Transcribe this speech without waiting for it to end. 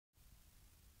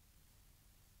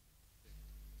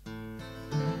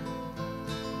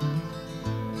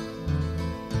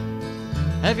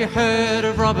Have you heard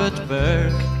of Robert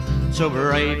Burke? So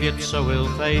brave yet so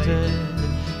ill-fated,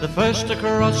 the first to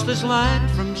cross this land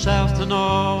from south to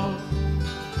north.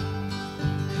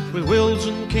 With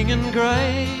Wilson, King and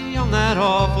Grey on that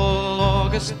awful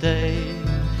August day,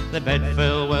 they bade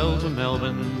farewell to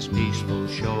Melbourne's peaceful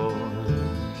shore.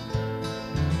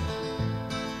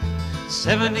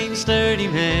 17 sturdy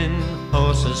men,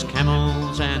 horses,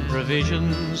 camels and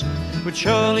provisions would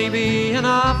surely be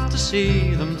enough to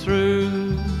see them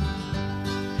through.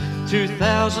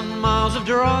 2,000 miles of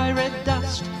dry red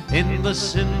dust in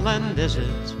the inland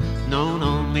desert, known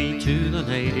only to the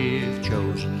native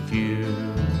chosen few.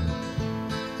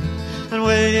 And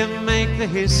will you make the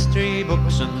history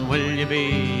books, and will you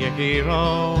be a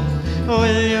hero?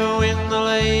 Will you win the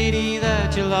lady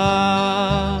that you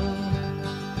love?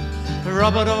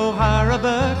 Robert O'Hara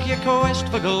Burke, your quest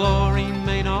for glory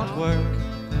may not work.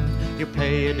 You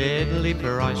pay a deadly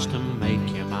price to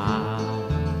make your mark.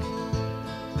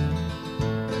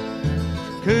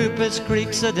 Cooper's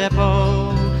Creek's a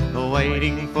depot,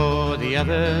 waiting for the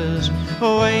others.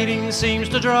 Waiting seems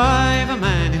to drive a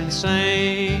man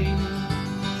insane.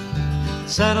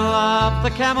 Saddle up the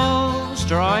camel,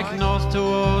 strike north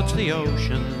towards the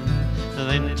ocean,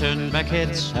 then turn back,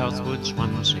 head southwards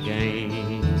once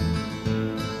again.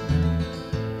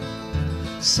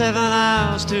 7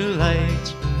 hours too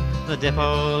late, the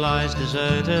depot lies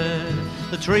deserted.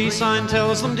 The tree sign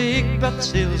tells them dig, but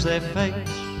seals their fate.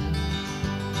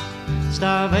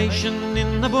 Starvation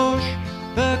in the bush,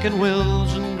 Burke and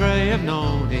Wills and Grey have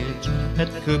known it. At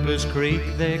Cooper's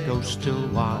Creek their ghosts still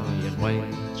lie and wait.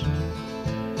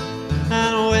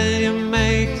 And will you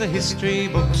make the history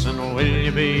books, and will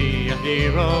you be a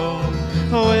hero?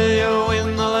 Will you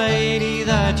win the lady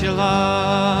that you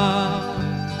love?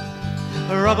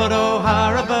 Robert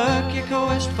O'Hara Burke, your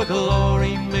quest for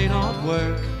glory may not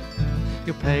work.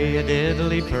 You pay a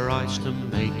deadly price to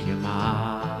make your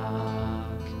mark.